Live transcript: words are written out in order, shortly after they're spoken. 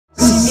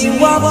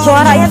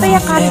Suaranya tuh ya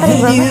country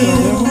banget ya.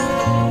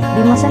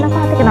 Dimas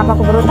Senopati, kenapa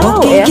aku baru tahu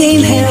ya?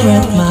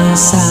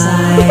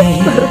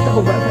 Baru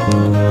tahu banget.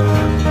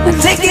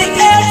 Take it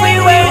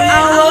everywhere I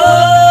go.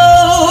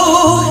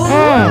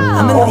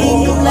 I'm an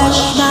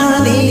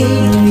Englishman in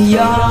New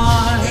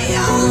York. The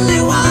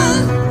only one.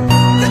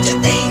 Don't you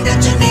think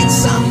that you need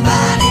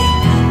somebody?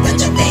 Don't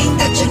you think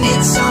that you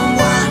need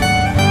someone?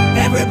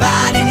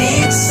 Everybody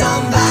needs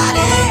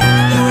somebody.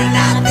 You're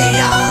not the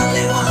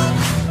only one.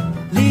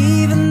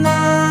 Leave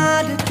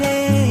another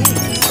day.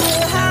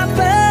 Still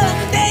happen.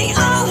 They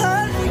all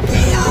hurt.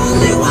 The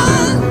only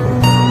one.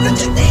 Don't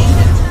you think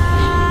that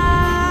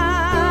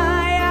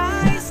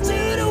eyes to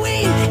the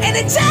wind and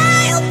the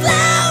child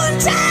blowing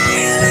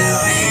tired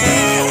away?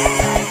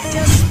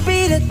 Just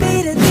beat it,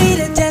 beat it, beat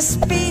it, just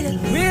beat it.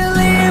 We're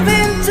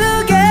living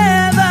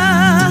together.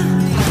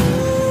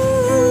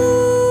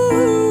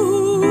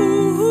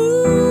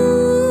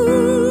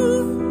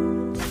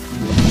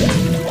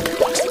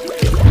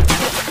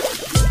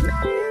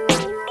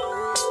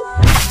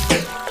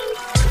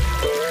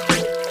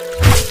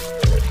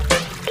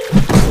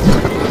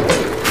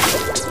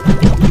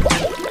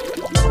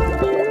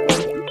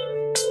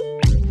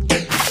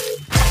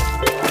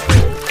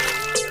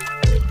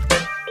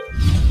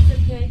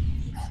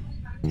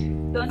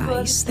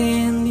 I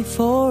stand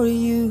before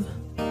you,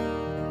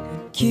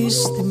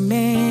 accused of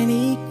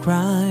many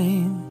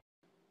crime.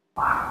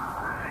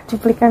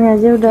 Cuplikannya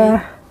aja udah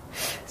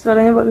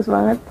suaranya bagus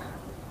banget.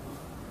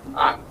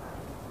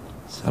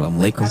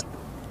 Assalamualaikum.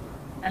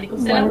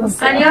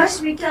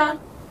 Annyeonghaseyo.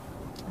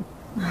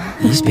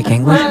 You speak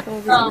English?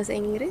 Bahasa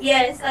Inggris?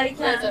 Yes, I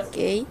can.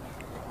 Oke.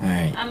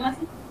 Alright.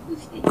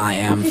 I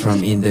am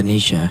from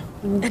Indonesia.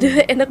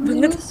 Aduh, enak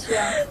banget.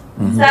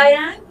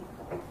 Sayang.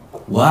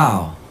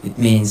 Wow, it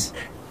means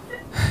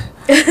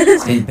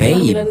it's been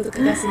paid. Untuk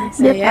kekasih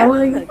Dia saya. tahu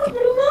lagi.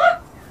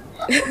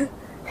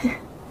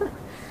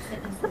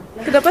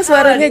 Kenapa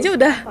suaranya aja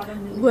udah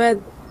buat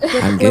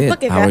I'm good.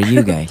 ngelepek ya, How are Kak?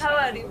 you guys? How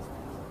are you?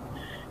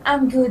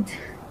 I'm good.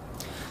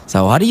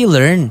 So how do you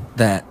learn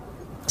that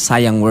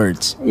sayang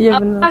words? Iya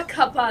benar. Apa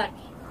kabar?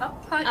 Apa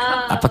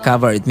kabar? Apa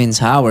kabar? It means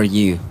how are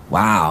you?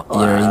 Wow,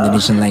 your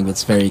Indonesian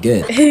language is very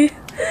good.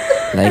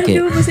 Like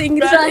it. Aduh, bahasa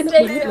Inggris enak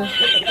banget loh.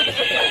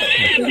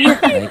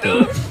 Like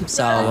it.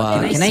 So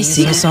can I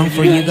sing a song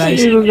for you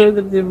guys? Ibu gue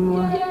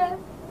terjemah.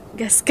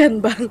 Gaskan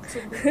bang.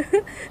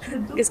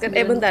 Gaskan.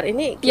 Bentar,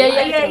 ini Iya,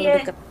 kita iya, terlalu iya.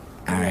 dekat.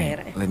 Alright,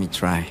 let me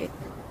try.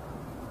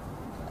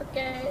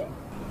 Oke.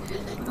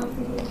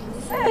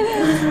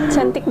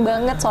 Cantik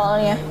banget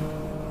soalnya.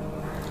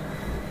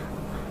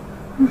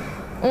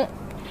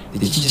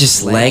 Did you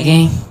just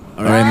lagging?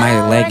 Or am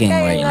I lagging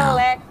right now?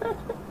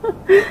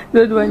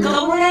 Dua-duanya.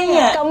 Kamu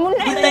nanya. Kamu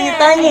nanya.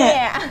 Ditanya-tanya.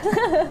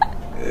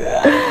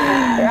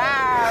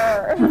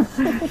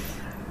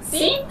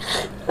 See?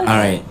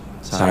 Alright,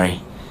 sorry.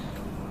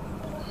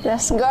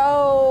 Let's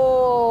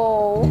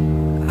go.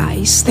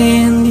 I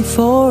stand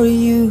before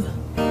you,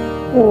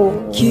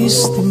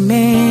 accused of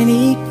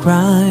many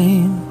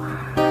crime,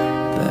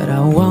 but I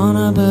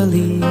wanna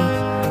believe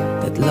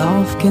that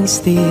love can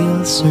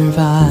still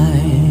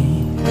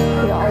survive.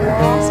 Ya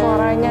Allah,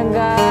 suaranya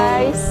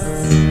guys.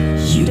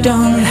 You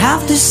don't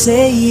have to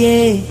say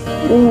it,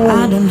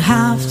 I don't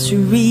have to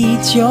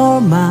read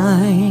your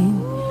mind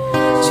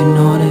to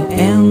know the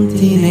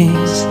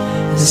emptiness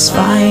has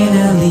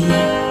finally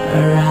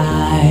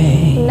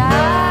arrived.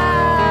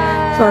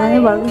 Nah. Suaranya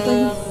bagus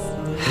lagi.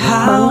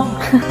 How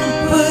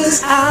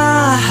was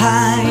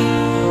I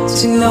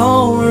to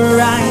know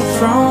right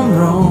from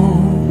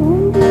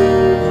wrong?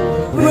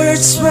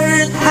 Words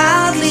were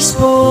hardly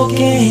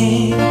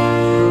spoken,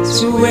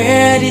 so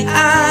where did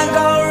I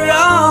go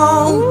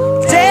wrong?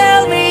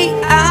 Tell me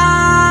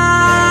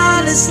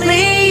honestly,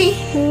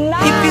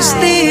 if you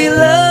still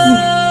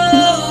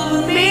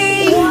love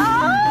me.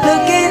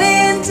 Looking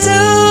into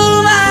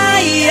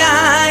my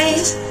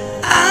eyes,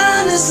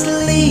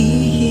 honestly.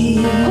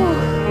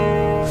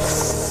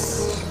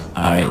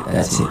 Alright,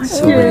 that's it.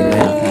 So really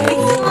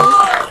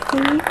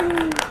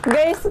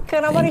Guys,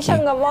 kenapa Thank Risha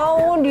you. nggak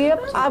mau? Dia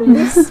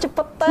abis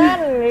cepetan.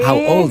 How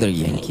old are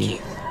you,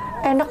 Nikki?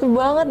 Enak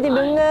banget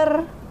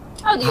didengar.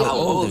 How do you How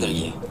think? old are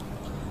you?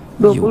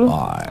 20. You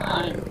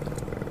are.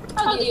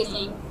 How do you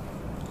think?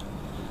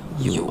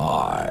 You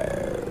are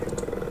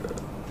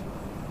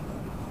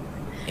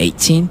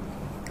 18?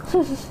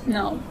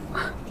 No.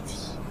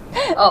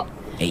 Oh.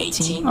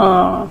 18?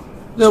 Oh,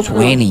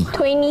 20. 20.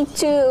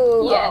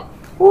 22. Yeah.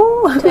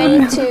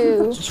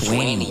 22.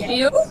 20.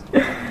 You?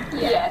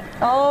 Yeah.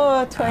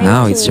 Oh, 22.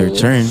 Now it's your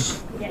turn.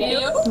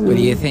 You? What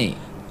do you think?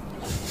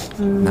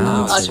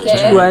 Now it's your Okay.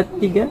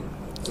 turn.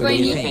 23. What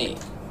do you think?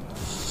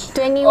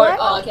 21?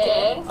 Or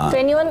okay.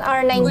 21 or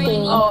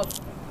 19? Or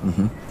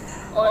Mm-hmm.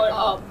 or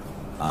up.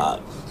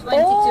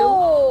 22.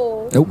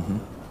 Oh, Nope.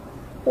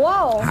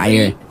 wow.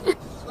 Higher.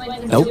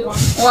 22. Nope.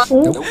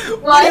 Nope.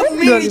 Why?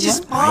 Maybe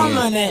just palm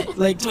on it,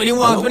 like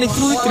 21,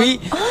 22, 3.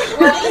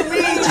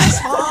 Maybe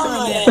just palm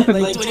on it,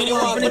 like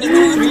 21,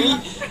 22, 3.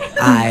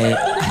 I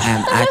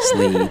am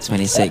actually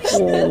 26.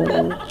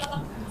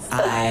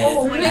 I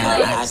am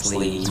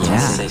actually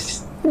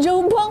 26.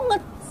 Jauh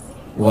banget.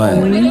 What?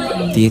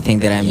 Do you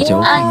think that I'm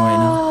joking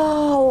right now?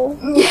 Wow.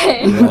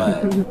 What?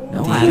 No,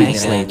 I'm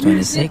actually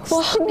 26.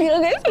 Wah, gila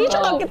guys, ini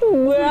kaget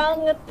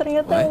banget.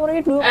 Ternyata What?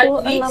 umurnya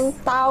 26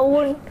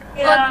 tahun.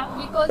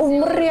 Because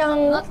Umur you're yang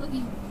not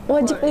looking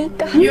wajib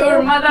nikah. your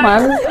mother.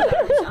 Man.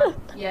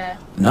 Yeah.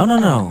 No.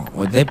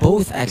 Well, they're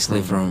both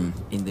actually from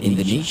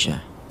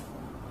Indonesia.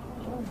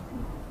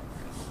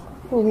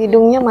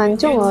 Hidungnya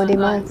mancung loh,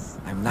 Dimas.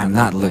 I'm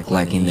not look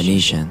like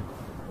Indonesian.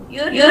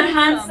 You're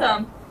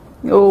handsome.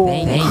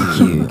 Thank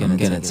you. I'm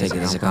gonna take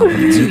it as a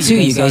compliment. You too.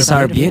 You guys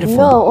are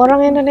beautiful. No,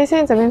 orang Indonesia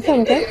yang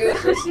handsome kan?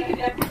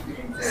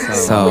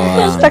 So,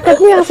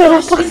 Takutnya yang saya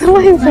rapat sama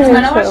yang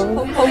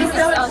handsome.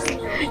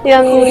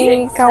 Yang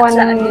kawan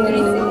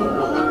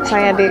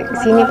saya di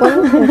sini pun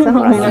handsome,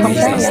 orang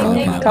Indonesia.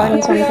 Yang kawan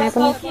suami saya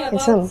pun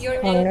handsome,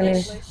 orang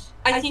Indonesia.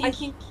 I think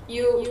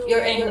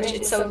your English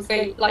is so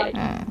great. Like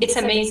it's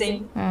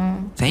amazing.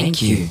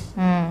 thank you.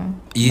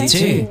 You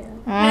too.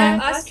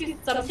 Can I ask you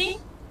something?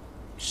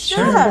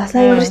 Sure.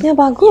 Bahasa Inggrisnya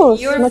bagus,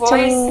 Your macam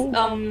voice,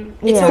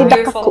 it's so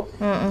tidak kaku.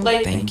 beautiful.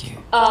 Like Thank you.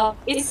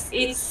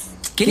 it's.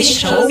 Can you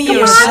show me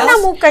Mana yourself?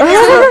 mukanya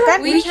kan?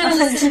 We can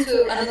listen to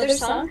another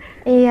song.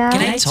 Iya.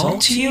 Can I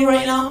talk to you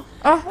right now?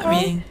 I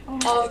mean,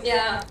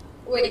 Yeah.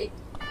 Wait.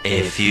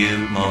 A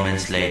few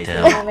moments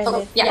later.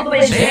 Yeah.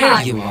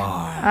 there you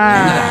are.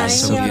 You guys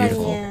so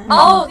beautiful.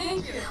 Oh,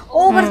 thank you.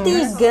 Oh,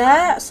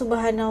 bertiga. I'm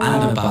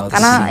Subhanallah. about to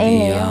Karena sing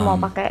ini the, mau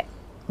pakai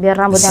biar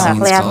the rambutnya nggak song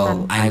is kelihatan.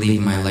 called I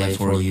Live My Life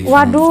For You from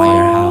Waduh.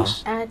 Firehouse.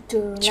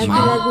 Aduh, Cuma-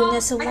 lagu-lagunya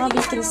semua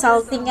bikin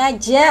salting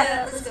aja.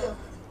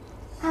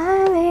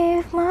 I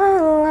live my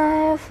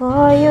life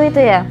for you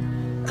itu ya.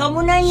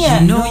 Kamu nanya.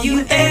 You know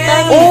you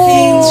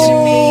everything to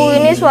me,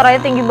 Ini suaranya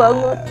tinggi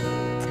banget.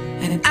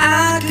 and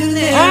I could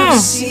never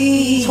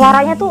see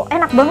Suaranya tuh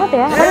enak banget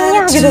ya,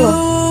 renyah gitu loh.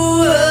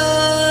 two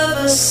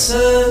of us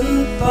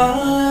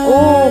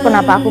apart.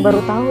 Kenapa aku baru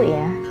tahu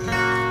ya?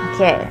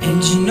 Oke.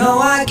 And you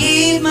know I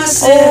give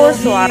myself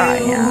to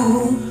Suaranya.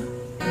 you,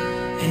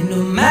 and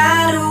no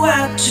matter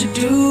what you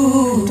do,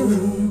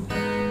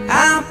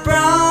 I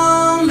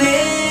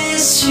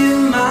promise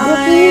you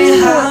my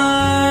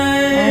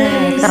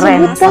heart. Keren.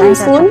 Sebutan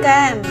pun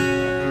Kan.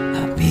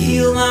 I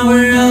feel my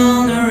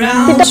world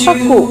around tidak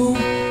kaku. you,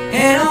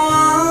 and I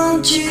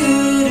want you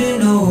to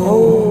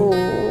know.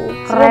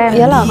 Keren.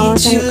 Iyalah kalau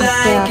saya You like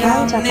siaran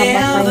I've cakap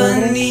bahasa never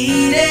Inggris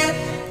needed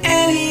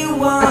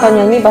anyone. atau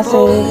nyanyi bahasa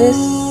Inggris,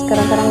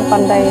 kadang-kadang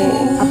pandai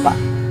apa?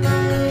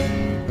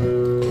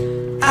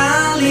 I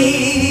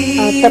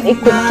live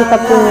Terikut kita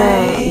punya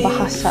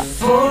bahasa.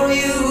 for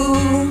you.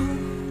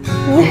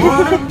 I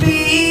wanna be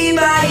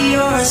by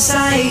your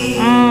side,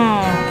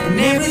 and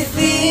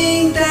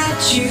everything that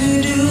you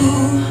do.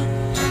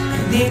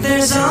 And if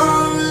there's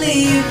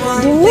only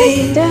one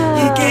thing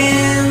you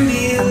can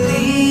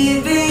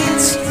believe,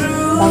 it's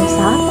true.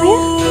 Bangsa apa ya?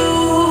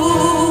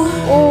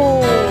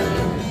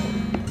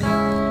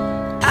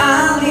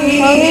 I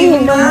Soalnya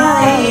live hidungnya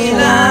my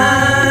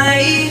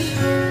life.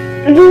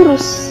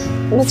 lurus,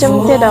 macam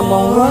tidak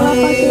bonggol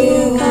apa sih?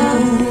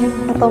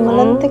 Atau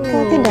melentik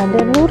kah? Tidak ada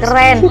lurus.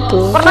 Keren. Gitu.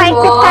 Pernah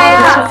ikut kayak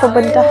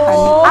Kebedahan.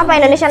 apa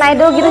Indonesian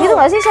Idol gitu-gitu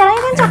nggak sih?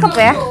 Suaranya kan cakep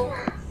ya.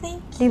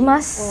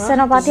 Dimas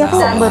Senopati aku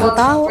baru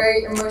tahu.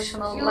 Very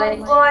emotional. Like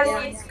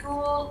It's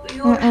cool.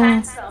 You're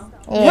handsome.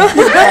 Iya,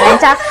 suaranya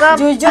cakep,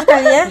 Jujur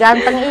kali ya.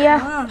 ganteng iya.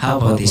 How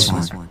about this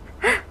one?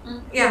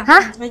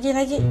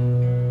 Lagi-lagi.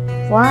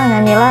 Wah,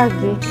 nyanyi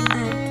lagi.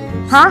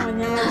 Hah?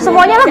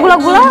 Semuanya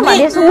lagu-lagu lama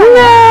dia suka.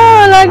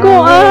 Lagu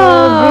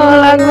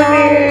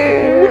nih.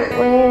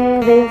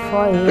 Waiting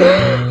for you.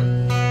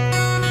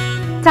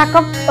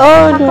 Cakep.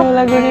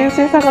 Lagu ini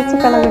sih sangat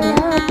suka lagunya.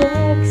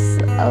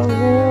 I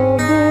will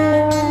be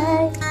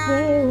right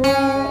here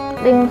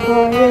waiting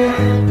for you.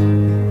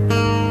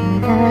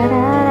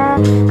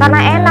 Karena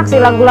enak sih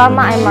lagu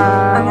lama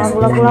emang.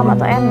 Lagu-lagu lama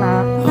tuh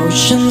enak.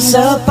 Oceans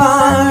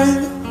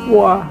apart,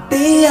 Wah.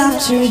 day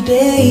after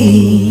day,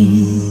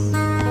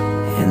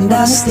 and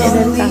I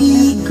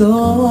slowly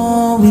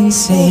go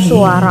insane.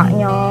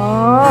 Suaranya.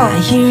 I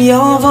hear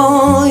your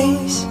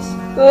voice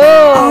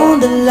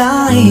on the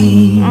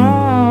line,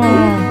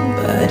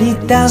 but it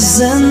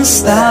doesn't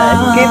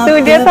stop.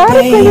 Gitu dia the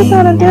tarik lagi pain.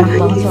 suara dia.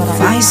 If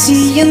I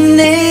see you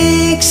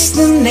next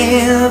to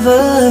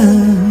never,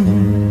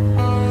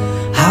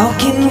 how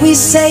can we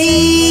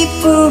say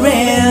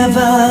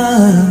forever?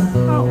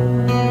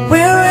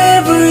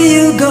 Wherever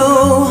you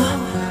go,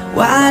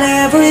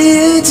 whatever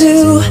you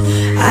do,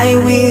 I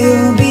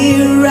will be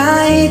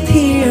right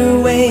here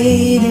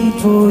waiting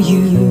for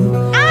you.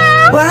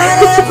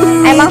 Whatever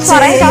Emang it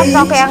suaranya takes,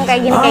 cocok yang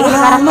kayak gini or how my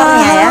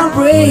karakternya ya. heart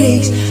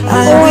breaks,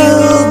 I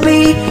will be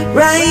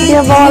right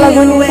Dia bawa lagu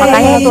ini, here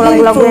Makanya itu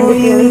lagu-lagu yang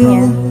waiting for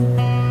dipilihnya. you.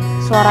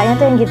 Suaranya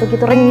tuh yang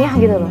gitu-gitu renyah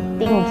gitu loh,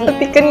 tinggi,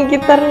 Ketikan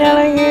gitarnya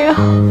lagi.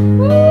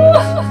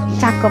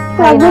 cakep.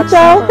 Lagu Kayak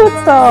childhood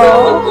tau.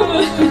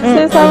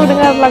 Saya selalu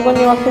dengar lagu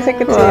ini waktu saya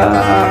kecil.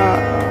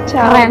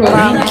 keren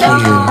banget,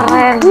 Thank you.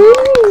 keren,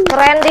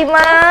 keren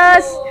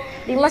Dimas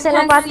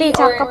Senopati,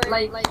 cakep.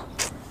 Like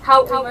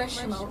how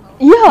emotional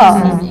Iya.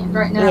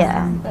 right now. Iya,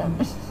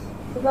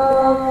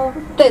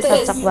 This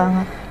cocok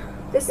banget.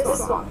 this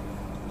song.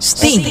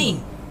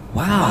 Sting.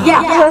 Wow.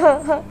 Yeah.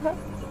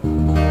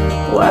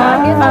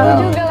 Dia tahu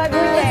juga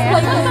lagunya ya.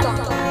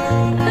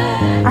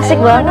 Asik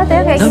banget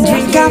ya kayak Don't gini.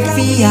 drink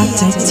coffee, I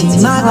take tea,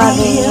 my Waduh,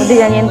 dear. udah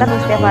nyanyiin terus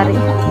setiap hari.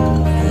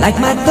 Like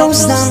my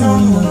toes down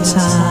one more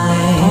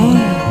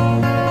time.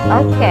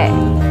 Oke.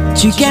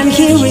 You can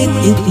hear it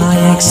in my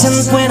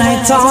accent when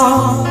I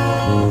talk.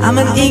 I'm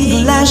an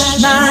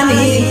Englishman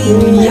in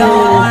New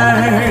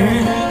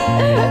York.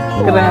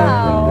 Keren.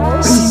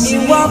 See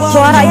me walking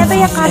Suaranya tuh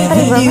ya on country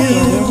Fifth banget ya.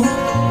 Avenue.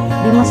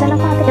 Dimas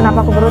Senopati, kenapa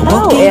aku baru tahu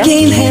Walking ya?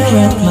 cane hair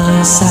at my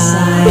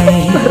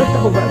side.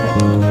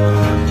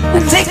 I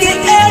take it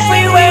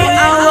everywhere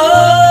I go.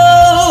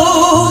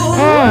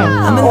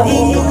 I'm an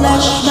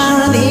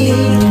Englishman in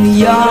New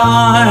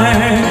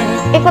York.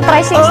 Ikut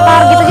Rising Star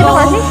gitu-gitu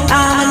nggak sih?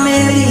 I'm an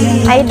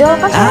alien. Idol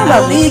kan semua I'm a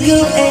bagus.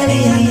 legal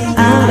alien.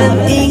 I'm an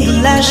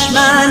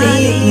Englishman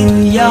in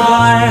New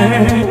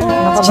York.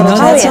 Kenapa Do you baru know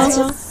tahu that ya?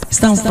 song? It's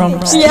not from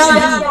But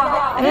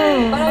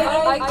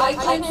I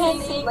can't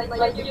sing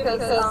like you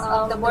because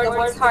the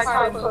words hard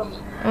for me.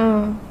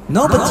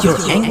 No, but your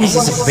English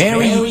is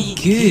very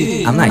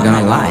good. I'm not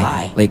gonna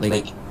lie.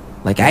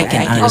 Like I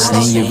can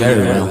understand you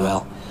very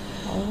well.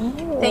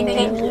 Thank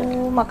you.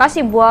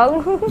 Makasih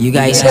Buang. You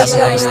guys have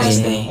a nice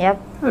day. Yap.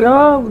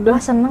 Ya udah.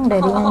 Wah seneng deh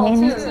dinyanyiin.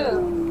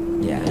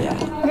 Yeah.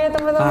 Oke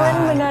teman-teman,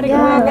 menarik Ya,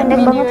 banget pendek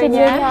banget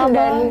videonya, Abang.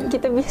 dan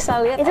kita bisa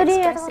lihat Itu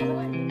dia. ekspresi.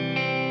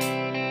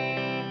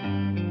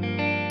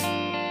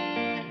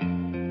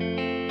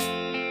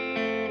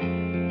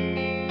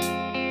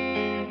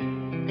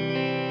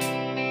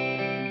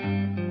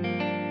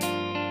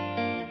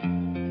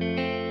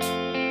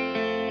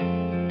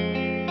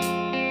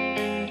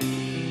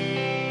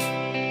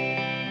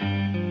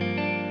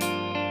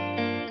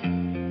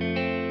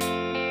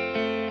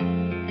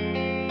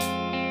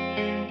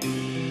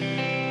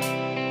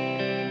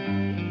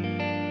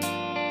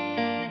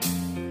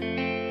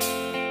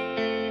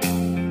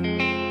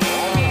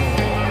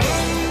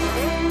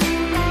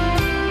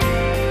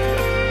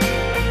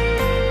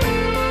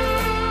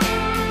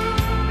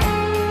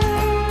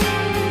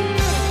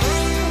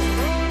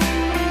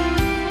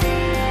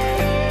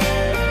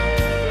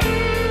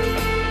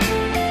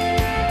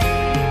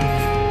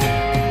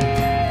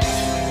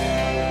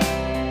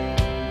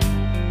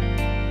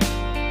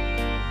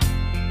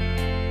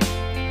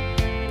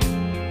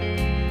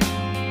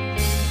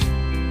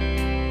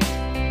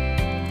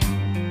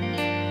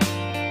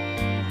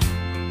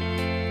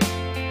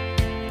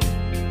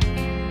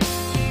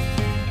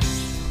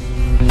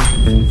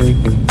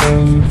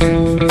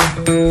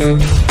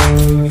 Thank you.